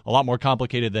really a lot more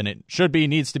complicated than it should be,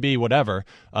 needs to be, whatever.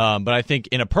 But I think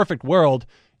in a perfect world,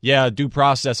 due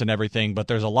process and everything, but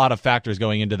there's a lot of factors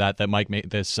going into that might make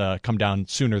this come down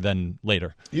sooner than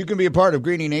later. You can be a part of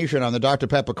Greeny Nation on the Dr.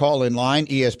 Pepper call-in line.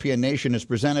 ESPN Nation is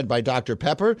presented by Dr.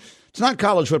 Pepper. It's not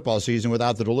college football season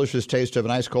without the delicious taste of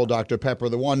an ice-cold Dr. Pepper,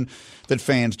 the one that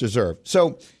fans deserve.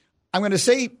 So I'm going to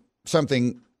say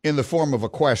something in the form of a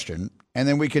question, and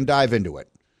then we can dive into it.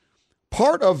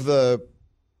 Part of the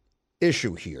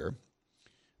issue here,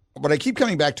 what I keep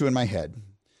coming back to in my head,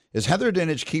 is Heather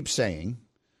Dinich keeps saying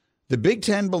the Big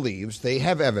Ten believes they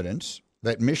have evidence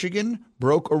that Michigan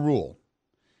broke a rule.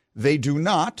 They do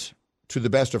not, to the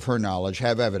best of her knowledge,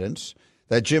 have evidence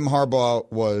that Jim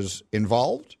Harbaugh was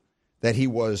involved, that he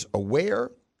was aware,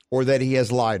 or that he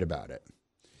has lied about it.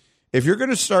 If you're going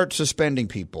to start suspending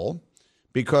people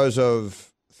because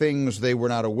of things they were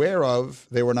not aware of,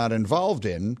 they were not involved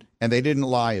in, and they didn't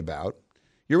lie about,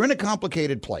 you're in a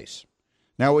complicated place.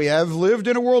 Now, we have lived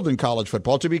in a world in college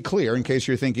football, to be clear, in case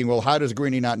you're thinking, well, how does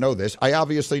Greeny not know this? I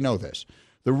obviously know this.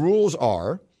 The rules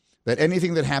are that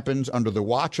anything that happens under the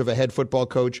watch of a head football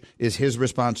coach is his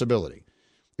responsibility.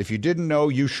 If you didn't know,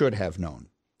 you should have known.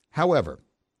 However,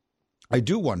 I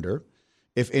do wonder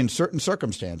if in certain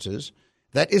circumstances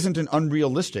that isn't an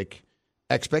unrealistic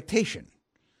expectation.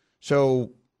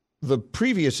 So the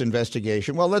previous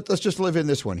investigation, well, let's just live in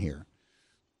this one here.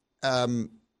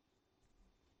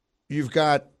 You've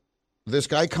got this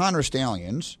guy, Connor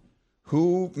Stalions,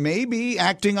 who may be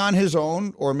acting on his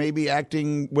own or maybe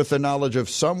acting with the knowledge of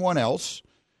someone else.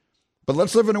 But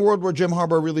let's live in a world where Jim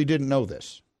Harbaugh really didn't know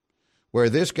this, where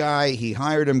this guy, he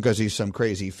hired him because he's some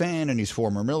crazy fan and he's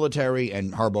former military,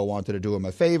 and Harbaugh wanted to do him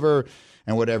a favor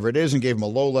and whatever it is and gave him a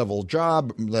low-level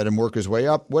job, let him work his way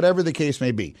up, whatever the case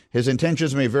may be. His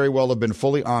intentions may very well have been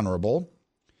fully honorable.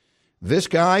 This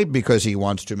guy, because he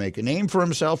wants to make a name for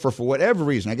himself or for whatever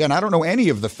reason, again, I don't know any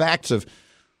of the facts of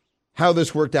how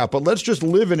this worked out, but let's just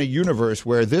live in a universe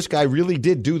where this guy really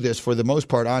did do this for the most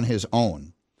part on his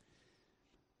own.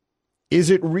 Is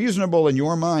it reasonable in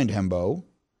your mind, Hembo,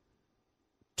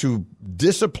 to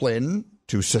discipline,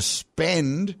 to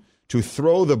suspend, to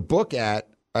throw the book at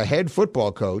a head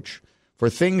football coach for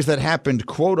things that happened,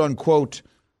 quote unquote,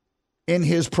 in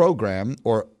his program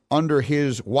or under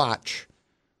his watch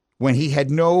when he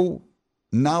had no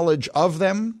knowledge of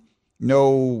them,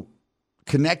 no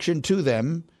connection to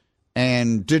them,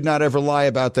 and did not ever lie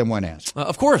about them when asked?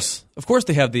 Of course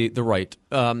they have the right.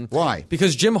 Why?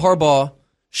 Because Jim Harbaugh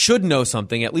should know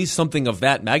something, at least something of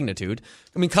that magnitude.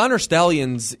 I mean, Connor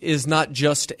Stalions is not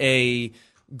just a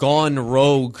gone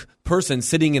rogue person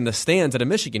sitting in the stands at a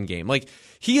Michigan game. Like,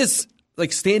 he is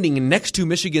like standing next to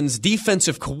Michigan's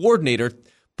defensive coordinator,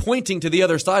 pointing to the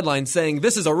other sideline saying,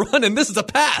 this is a run and this is a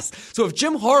pass. So if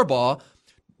Jim Harbaugh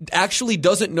actually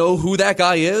doesn't know who that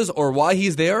guy is or why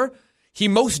he's there, he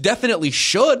most definitely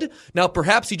should. Now,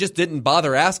 perhaps he just didn't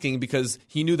bother asking because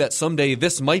he knew that someday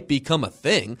this might become a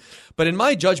thing. But in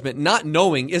my judgment, not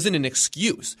knowing isn't an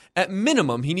excuse. At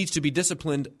minimum, he needs to be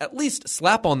disciplined, at least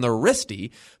slap on the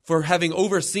wristy, for having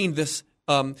overseen this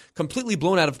completely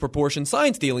blown out of proportion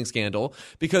sign stealing scandal,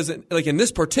 because like in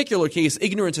this particular case,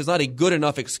 ignorance is not a good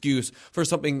enough excuse for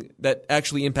something that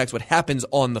actually impacts what happens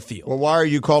on the field. Well, why are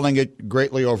you calling it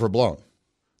greatly overblown?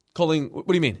 What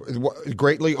do you mean?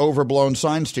 Greatly overblown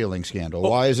sign stealing scandal.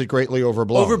 Why is it greatly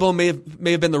overblown? Overblown may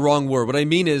have been the wrong word. What I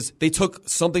mean is they took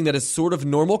something that is sort of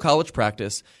normal college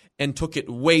practice and took it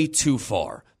way too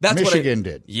far. That's Michigan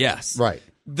did. Yes. Right.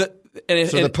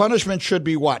 The punishment should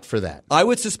be what for that? I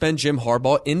would suspend Jim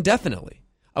Harbaugh indefinitely.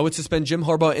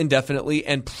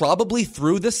 And probably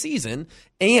through the season,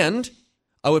 and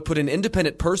I would put an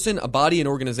independent person, a body, an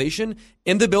organization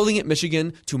in the building at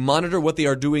Michigan to monitor what they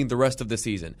are doing the rest of the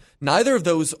season. Neither of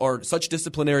those are such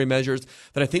disciplinary measures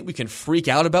that I think we can freak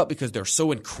out about because they're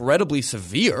so incredibly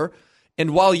severe.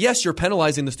 And while, yes, you're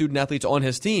penalizing the student athletes on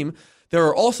his team, there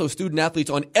are also student athletes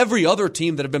on every other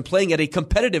team that have been playing at a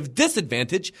competitive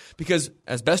disadvantage because,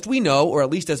 as best we know, or at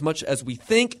least as much as we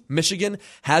think, Michigan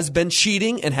has been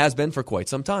cheating and has been for quite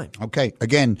some time. Okay.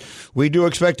 Again, we do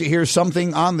expect to hear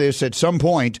something on this at some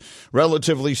point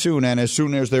relatively soon. And as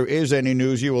soon as there is any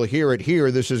news, you will hear it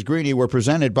here. This is Greeny. We're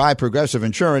presented by Progressive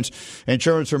Insurance.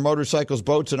 Insurance for motorcycles,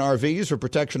 boats, and RVs for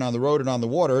protection on the road and on the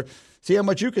water. See how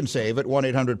much you can save at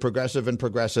 1-800-PROGRESSIVE and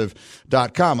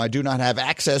Progressive.com. I do not have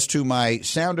access to my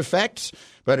sound effects,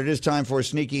 but it is time for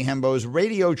Sneaky Hembo's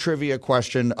radio trivia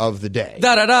question of the day.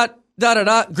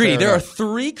 Greedy. There are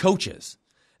 3 coaches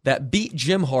that beat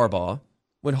Jim Harbaugh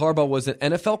when Harbaugh was an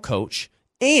NFL coach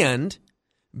and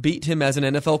beat him as an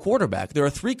NFL quarterback. There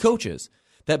are 3 coaches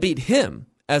that beat him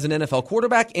as an NFL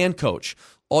quarterback and coach.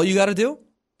 All you got to do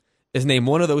is name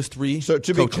one of those 3 So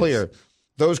to coaches. Be clear,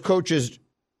 those coaches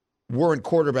weren't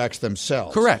quarterbacks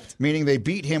themselves. Correct. Meaning they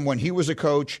beat him when he was a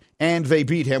coach and they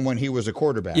beat him when he was a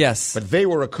quarterback. Yes. But they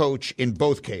were a coach in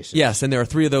both cases. Yes, and there are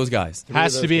 3 of those guys.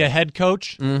 Has to be a head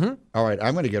coach? Mm-hmm. All right,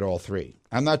 I'm going to get all 3.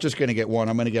 I'm not just going to get one.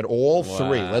 I'm going to get all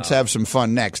 3. Let's have some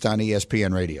fun next on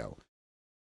ESPN Radio.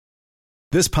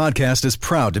 This podcast is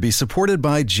proud to be supported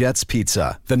by Jets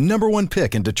Pizza, the #1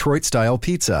 pick in Detroit-style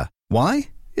pizza. Why?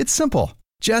 It's simple.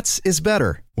 Jets is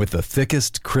better. With the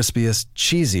thickest, crispiest,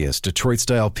 cheesiest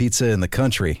Detroit-style pizza in the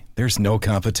country, there's no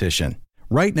competition.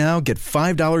 Right now, get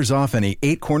 $5 off any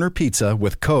 8-corner pizza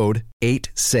with code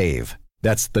 8SAVE.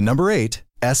 That's the number 8,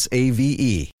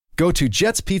 S-A-V-E. Go to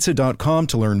jetspizza.com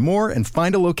to learn more and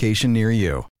find a location near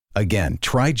you. Again,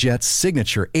 try Jet's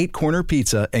signature 8-corner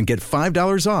pizza and get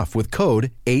 $5 off with code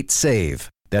 8SAVE.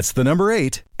 That's the number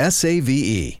 8,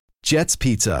 SAVE. Jets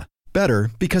Pizza. Better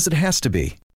because it has to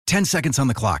be. 10 seconds on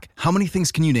the clock. How many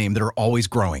things can you name that are always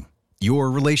growing?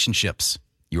 Your relationships,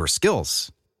 your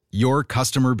skills, your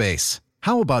customer base.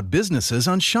 How about businesses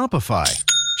on Shopify?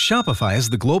 Shopify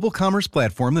is the global commerce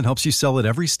platform that helps you sell at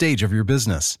every stage of your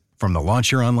business. From the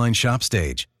launch your online shop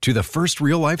stage, to the first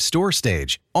real-life store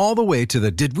stage, all the way to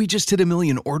the did we just hit a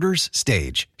million orders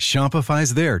stage.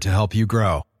 Shopify's there to help you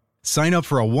grow. Sign up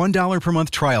for a $1 per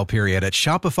month trial period at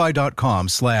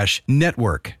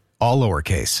shopify.com/network, all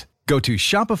lowercase. Go to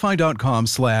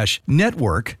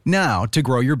shopify.com/network now to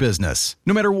grow your business,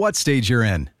 no matter what stage you're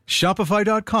in.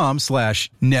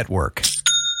 Shopify.com/network.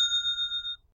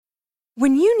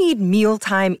 When you need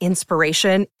mealtime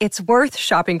inspiration, it's worth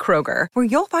shopping Kroger, where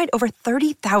you'll find over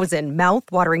 30,000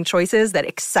 mouth-watering choices that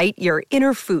excite your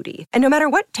inner foodie. And no matter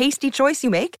what tasty choice you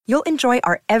make, you'll enjoy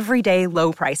our everyday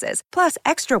low prices, plus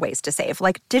extra ways to save,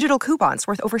 like digital coupons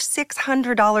worth over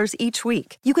 $600 each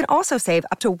week. You can also save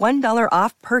up to $1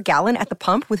 off per gallon at the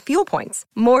pump with fuel points.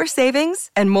 More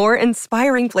savings and more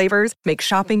inspiring flavors make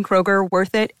shopping Kroger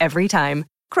worth it every time.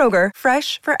 Kroger,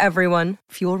 fresh for everyone.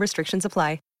 Fuel restrictions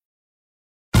apply.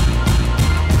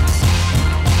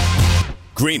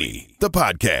 Greeny, the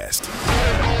podcast.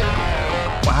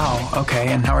 Wow, okay,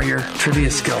 and how are your trivia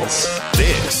skills?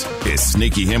 This is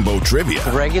Sneaky Himbo Trivia.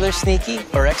 Regular sneaky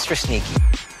or extra sneaky?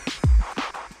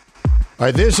 All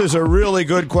right, this is a really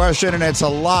good question, and it's a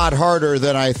lot harder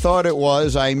than I thought it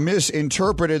was. I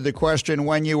misinterpreted the question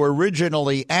when you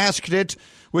originally asked it,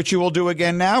 which you will do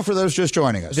again now for those just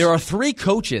joining us. There are 3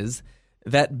 coaches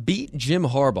that beat Jim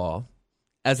Harbaugh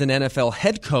as an NFL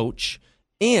head coach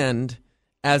and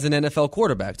as an NFL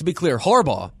quarterback. To be clear,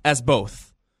 Harbaugh as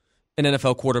both an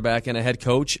NFL quarterback and a head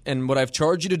coach. And what I've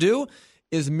charged you to do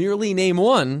is merely name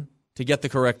one to get the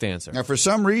correct answer. Now, for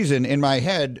some reason, in my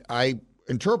head, I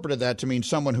interpreted that to mean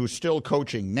someone who's still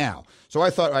coaching now. So I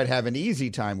thought I'd have an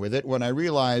easy time with it. When I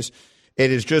realized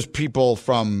it is just people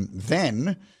from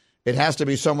then, it has to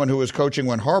be someone who was coaching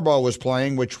when Harbaugh was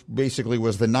playing, which basically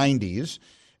was the 90s.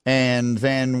 And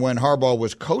then when Harbaugh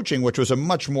was coaching, which was a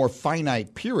much more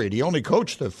finite period, he only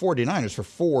coached the 49ers for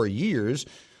 4 years,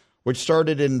 which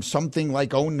started in something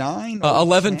like 09?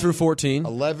 11 through 14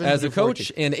 11 as a through coach,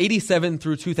 14. and 87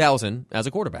 through 2000 as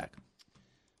a quarterback.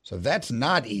 So that's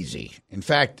not easy. In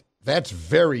fact, that's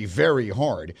very, very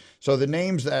hard. So the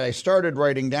names that I started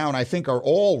writing down, I think, are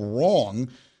all wrong.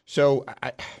 So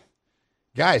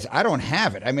guys, I don't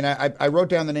have it. I mean, I wrote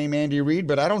down the name Andy Reid,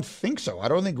 but I don't think so. I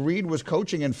don't think Reid was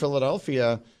coaching in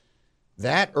Philadelphia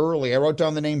that early. I wrote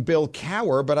down the name Bill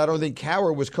Cowher, but I don't think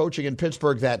Cowher was coaching in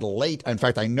Pittsburgh that late. In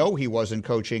fact, I know he wasn't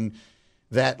coaching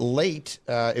that late.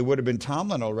 It would have been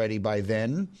Tomlin already by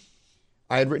then.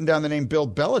 I had written down the name Bill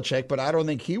Belichick, but I don't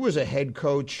think he was a head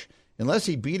coach unless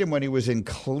he beat him when he was in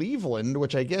Cleveland,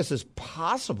 which I guess is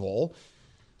possible.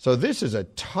 So this is a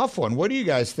tough one. What do you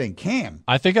guys think, Cam?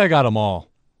 I think I got them all.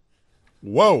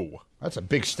 Whoa. That's a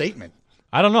big statement.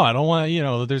 I don't know. I don't want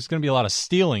to, there's going to be a lot of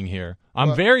stealing here.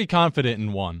 I'm very confident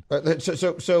in one.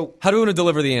 So how do we want to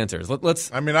deliver the answers?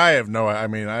 Let's. I mean, I might as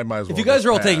well. If you guys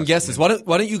are all pass. taking guesses, why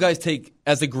don't you guys take,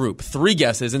 as a group, 3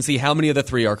 guesses and see how many of the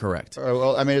 3 are correct?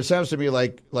 Well, I mean, it sounds to me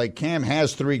like Cam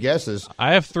has 3 guesses.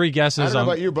 I have 3 guesses. I don't know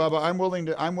about you, Bubba. I'm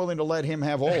willing to let him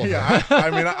have all of them.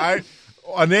 Yeah,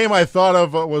 a name I thought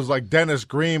of was like Dennis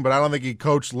Green, but I don't think he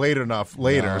coached late enough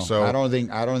later. No, so I don't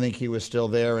think he was still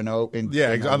there in on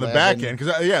the back end,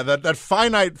 because that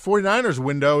finite 49ers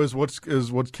window is what's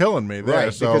killing me there.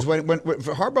 Right, so. because when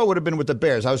Harbaugh would have been with the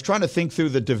Bears, I was trying to think through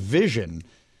the division.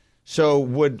 So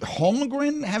would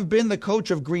Holmgren have been the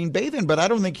coach of Green Bay then? But I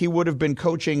don't think he would have been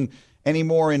coaching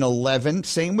anymore in 11.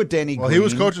 Same with Denny Green. Well, he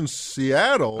was coaching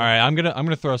Seattle. All right, I'm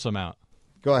gonna throw some out.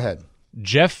 Go ahead.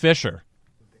 Jeff Fisher.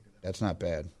 That's not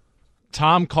bad.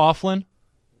 Tom Coughlin.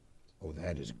 Oh,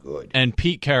 that is good. And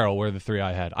Pete Carroll were the 3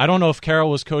 I had. I don't know if Carroll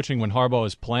was coaching when Harbaugh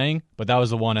was playing, but that was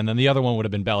the one. And then the other one would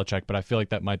have been Belichick, but I feel like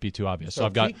that might be too obvious. So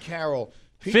I've got Pete Carroll.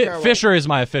 Fisher is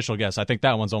my official guess. I think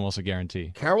that one's almost a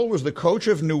guarantee. Carroll was the coach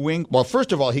of New England. Well,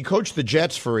 first of all, he coached the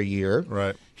Jets for a year.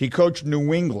 Right. He coached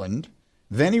New England.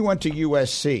 Then he went to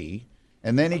USC.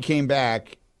 And then he came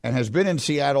back and has been in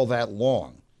Seattle that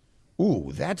long.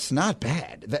 Ooh, that's not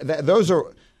bad. Those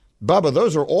are... Bubba,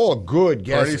 those are all good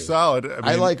guesses. Pretty solid.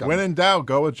 I like them. When in doubt,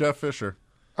 go with Jeff Fisher.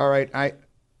 All right.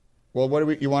 What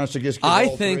do you want us to just give I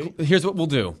all think 3? Here's what we'll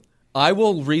do. I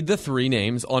will read the 3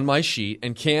 names on my sheet,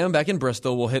 and Cam back in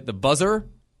Bristol will hit the buzzer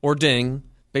or ding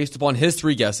based upon his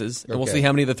 3 guesses, and we'll see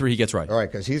how many of the 3 he gets right. All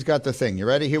right, because he's got the thing. You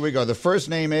ready? Here we go. The first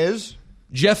name is?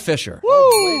 Jeff Fisher.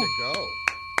 Woo!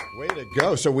 Way to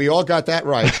go. So we all got that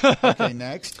right. Okay,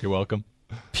 next. You're welcome.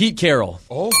 Pete Carroll.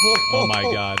 Oh my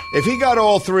God. If he got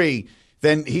all three,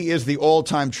 then he is the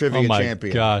all-time trivia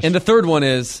champion. Gosh. And the third one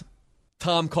is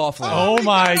Tom Coughlin. Oh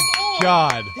my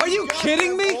God. Are you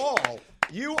kidding me?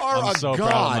 You are I'm a so god.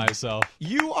 proud of myself.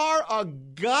 You are a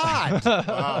god.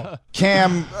 Wow.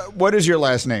 Cam, what is your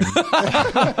last name?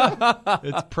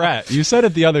 It's Pratt. You said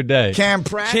it the other day. Cam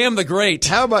Pratt? Cam the Great.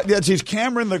 How about, yes, he's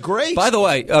Cameron the Great. By the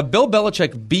way, Bill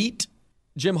Belichick beat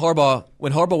Jim Harbaugh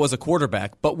when Harbaugh was a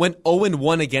quarterback, but went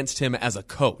 0-1 against him as a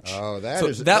coach. Oh,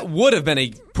 that would have been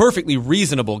a perfectly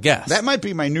reasonable guess. That might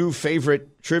be my new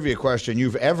favorite trivia question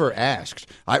you've ever asked.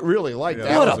 I really like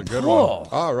that. What was a good pull. one.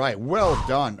 All right, well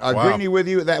done. Wow. Greeny with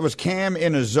you. That was Cam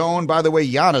in a zone. By the way,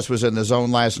 Giannis was in the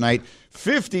zone last night.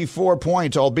 54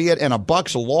 points, albeit in a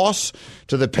Bucks loss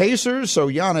to the Pacers. So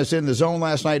Giannis in the zone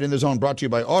last night. In the zone, brought to you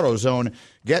by AutoZone.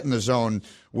 Get in the zone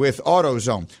with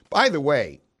AutoZone. By the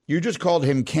way, you just called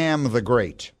him Cam the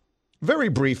Great. Very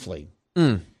briefly,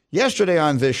 yesterday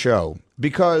on this show,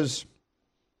 because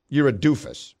you're a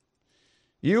doofus,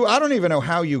 I don't even know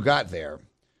how you got there,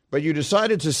 but you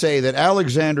decided to say that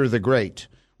Alexander the Great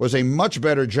was a much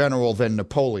better general than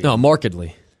Napoleon. No,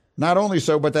 markedly. Not only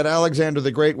so, but that Alexander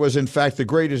the Great was, in fact, the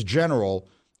greatest general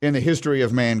in the history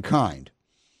of mankind.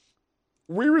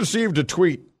 We received a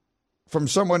tweet from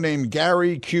someone named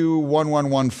Gary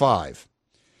Q1115.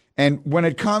 And when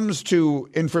it comes to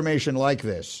information like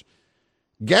this,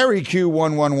 Gary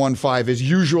Q1115 is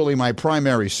usually my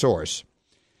primary source.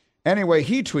 Anyway,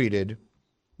 he tweeted,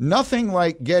 "Nothing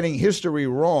like getting history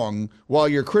wrong while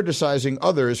you're criticizing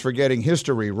others for getting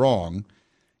history wrong.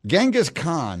 Genghis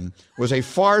Khan was a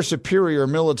far superior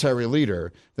military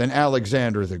leader than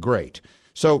Alexander the Great."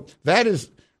 So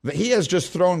he has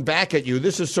just thrown back at you.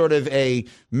 This is sort of a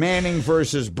Manning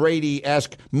versus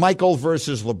Brady-esque, Michael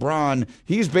versus LeBron.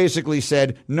 He's basically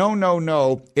said,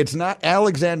 no, it's not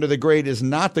Alexander the Great is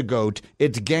not the GOAT,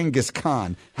 it's Genghis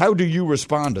Khan. How do you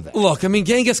respond to that? Look, I mean,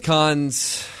 Genghis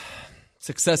Khan's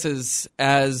successes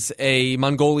as a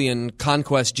Mongolian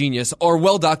conquest genius are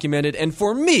well documented, and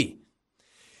for me,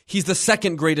 he's the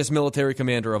second greatest military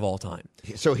commander of all time.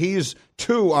 So he's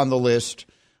 2 on the list,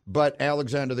 but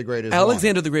Alexander the Great is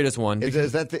Alexander 1. the Great is 1.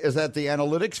 Is that the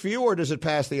analytics view, or does it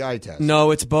pass the eye test?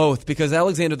 No, it's both, because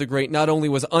Alexander the Great not only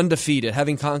was undefeated,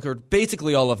 having conquered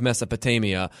basically all of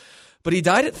Mesopotamia, but he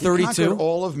died at 32. He conquered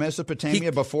all of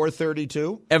Mesopotamia before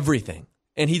 32? Everything.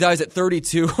 And he dies at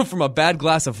 32 from a bad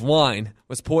glass of wine,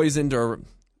 was poisoned, or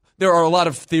there are a lot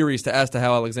of theories as to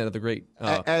how Alexander the Great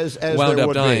as wound there up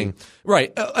would dying. Be.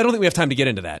 Right. I don't think we have time to get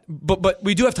into that. But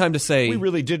we do have time to say... We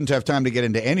really didn't have time to get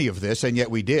into any of this, and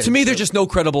yet we did. To me, there's just no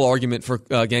credible argument for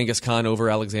Genghis Khan over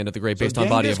Alexander the Great based on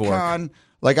body of work. Khan,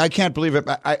 I can't believe it.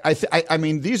 I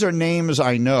mean, these are names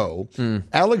I know.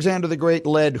 Alexander the Great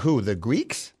led who? The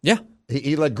Greeks? Yeah.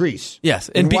 He led Greece. Yes.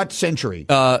 In what century?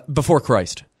 Before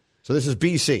Christ. So this is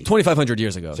BC, 2,500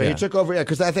 years ago. So he took over,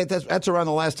 because I think that's around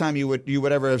the last time you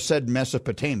would ever have said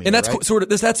Mesopotamia, and that's right? sort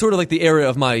of like the area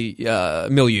of my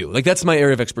milieu. Like that's my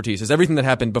area of expertise, is everything that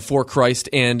happened before Christ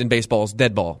and in baseball's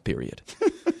dead ball period.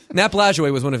 Nap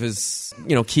Lajoie was one of his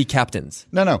key captains.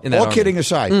 No. All kidding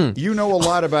aside, you know a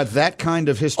lot about that kind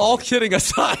of history. All kidding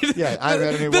aside, yeah,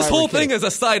 this whole thing is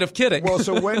a side of kidding. Well,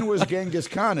 so when was Genghis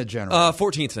Khan a general?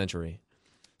 14th century.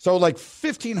 So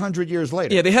 1,500 years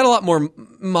later. Yeah, they had a lot more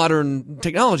modern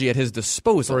technology at his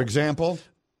disposal. For example?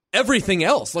 Everything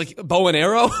else, like bow and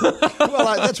arrow.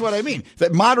 Well, that's what I mean.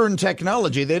 That modern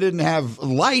technology, they didn't have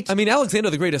light. I mean, Alexander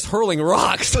the Great is hurling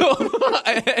rocks, so,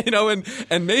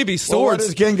 and maybe swords. Well, what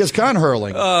is Genghis Khan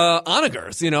hurling?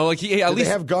 Onagers, he at Did least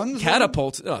they have guns?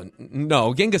 Catapults.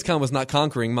 No, Genghis Khan was not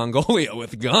conquering Mongolia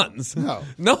with guns. No.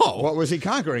 What was he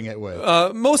conquering it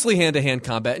with? Mostly hand-to-hand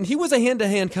combat, and he was a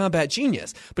hand-to-hand combat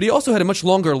genius. But he also had a much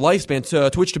longer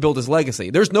lifespan to which to build his legacy.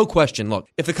 There's no question. Look,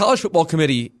 if the College Football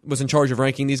Committee was in charge of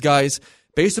ranking these guys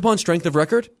based upon strength of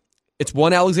record, it's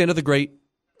 1 Alexander the Great,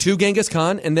 2 Genghis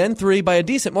Khan, and then 3, by a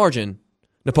decent margin,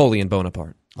 Napoleon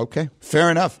Bonaparte. Okay,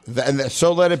 fair enough.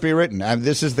 So let it be written.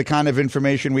 This is the kind of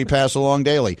information we pass along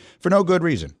daily for no good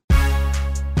reason.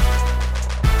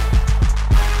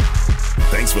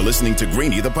 Thanks for listening to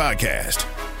Greeny the podcast.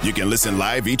 You can listen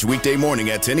live each weekday morning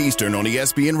at 10 Eastern on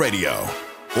ESPN Radio,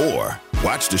 or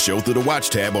watch the show through the Watch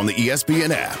tab on the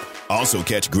ESPN app. Also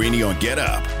catch Greeny on Get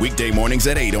Up, weekday mornings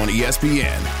at 8 on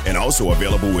ESPN, and also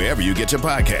available wherever you get your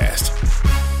podcast.